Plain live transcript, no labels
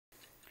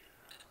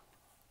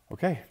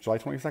Okay, July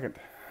 22nd.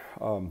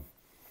 A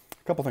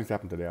couple things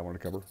happened today I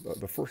wanted to cover.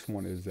 The first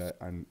one is that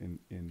in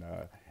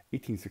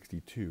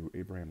 1862,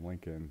 Abraham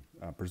Lincoln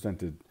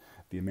presented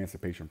the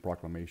Emancipation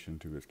Proclamation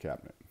to his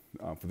cabinet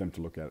for them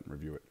to look at it and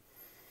review it.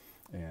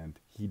 And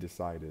he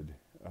decided,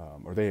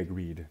 or they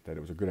agreed, that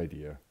it was a good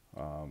idea,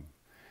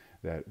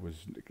 that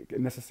was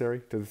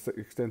necessary to the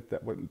extent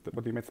that what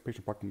the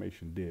Emancipation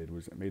Proclamation did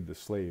was it made the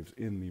slaves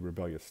in the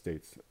rebellious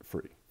states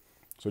free.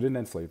 So it didn't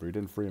end slavery, it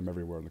didn't free them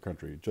everywhere in the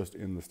country, just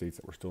in the states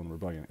that were still in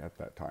rebellion at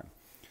that time.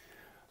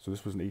 So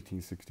this was in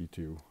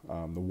 1862.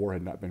 The war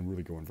had not been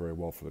really going very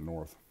well for the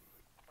North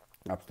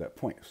up to that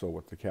point. So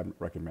what the cabinet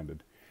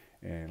recommended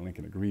and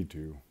Lincoln agreed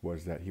to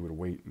was that he would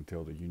wait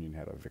until the Union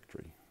had a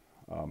victory.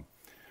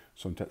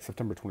 So on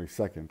September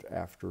 22nd,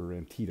 after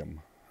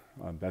Antietam,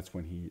 that's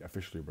when he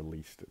officially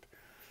released it.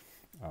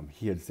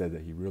 He had said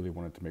that he really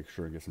wanted to make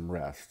sure and get some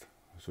rest,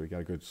 so he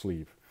got a good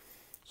sleep,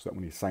 so that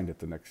when he signed it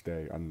the next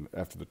day,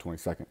 after the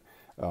 22nd,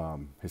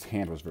 his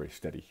hand was very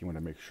steady. He wanted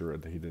to make sure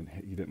that he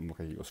didn't look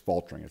like he was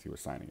faltering as he was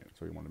signing it,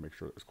 so he wanted to make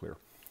sure it was clear.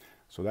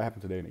 So that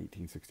happened today in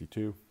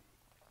 1862.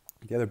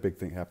 The other big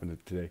thing happened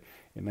today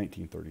in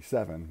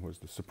 1937 was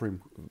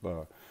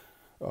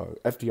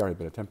FDR had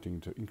been attempting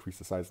to increase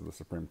the size of the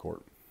Supreme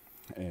Court.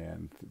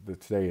 And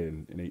today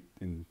in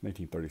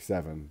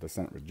 1937, the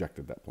Senate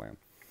rejected that plan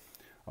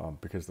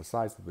because the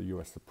size of the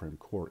U.S. Supreme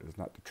Court is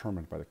not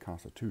determined by the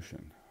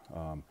Constitution.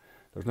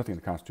 There's nothing in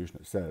the Constitution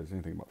that says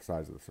anything about the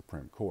size of the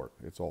Supreme Court.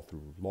 It's all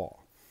through law.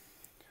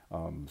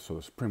 So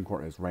the Supreme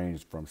Court has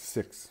ranged from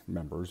 6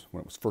 members.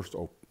 When it was first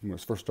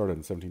started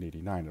in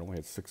 1789, it only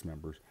had 6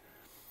 members.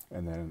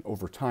 And then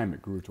over time,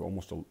 it grew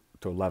to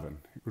to 11.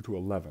 It grew to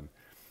 11.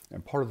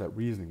 And part of that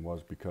reasoning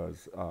was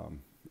because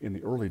in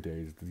the early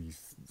days,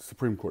 these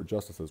Supreme Court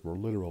justices were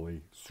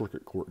literally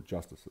circuit court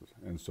justices.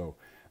 And so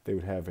they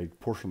would have a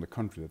portion of the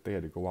country that they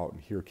had to go out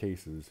and hear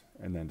cases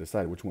and then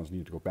decide which ones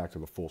needed to go back to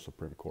the full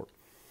Supreme Court.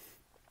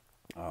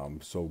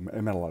 So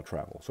it meant a lot of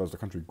travel. So as the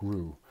country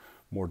grew,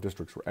 more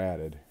districts were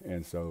added.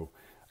 And so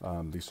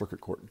the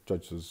circuit court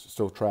judges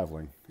still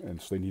traveling, and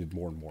so they needed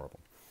more and more of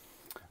them.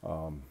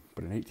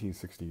 But in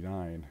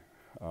 1869,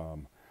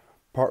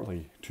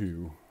 partly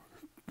to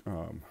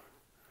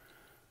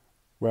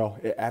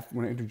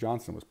when Andrew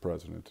Johnson was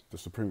president,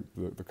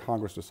 the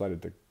Congress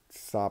decided to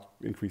stop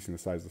increasing the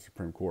size of the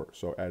Supreme Court.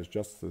 So as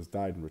justices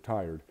died and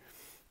retired,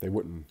 they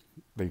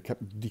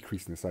kept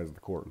decreasing the size of the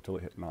court until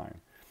it hit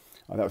 9.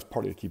 That was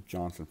partly to keep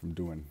Johnson from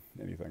doing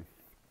anything.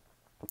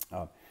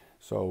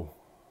 So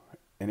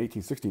in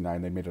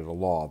 1869, they made it a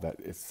law that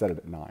it set it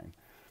at 9.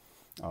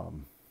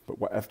 But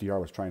what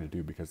FDR was trying to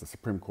do, because the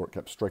Supreme Court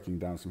kept striking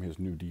down some of his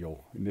New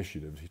Deal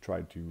initiatives, he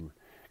tried to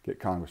get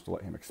Congress to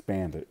let him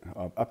expand it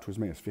up to as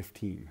many as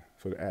 15,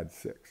 so to add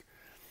 6.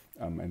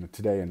 And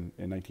today, in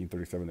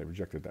 1937, they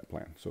rejected that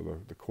plan. So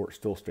the court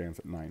still stands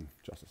at 9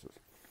 justices.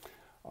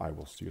 I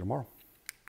will see you tomorrow.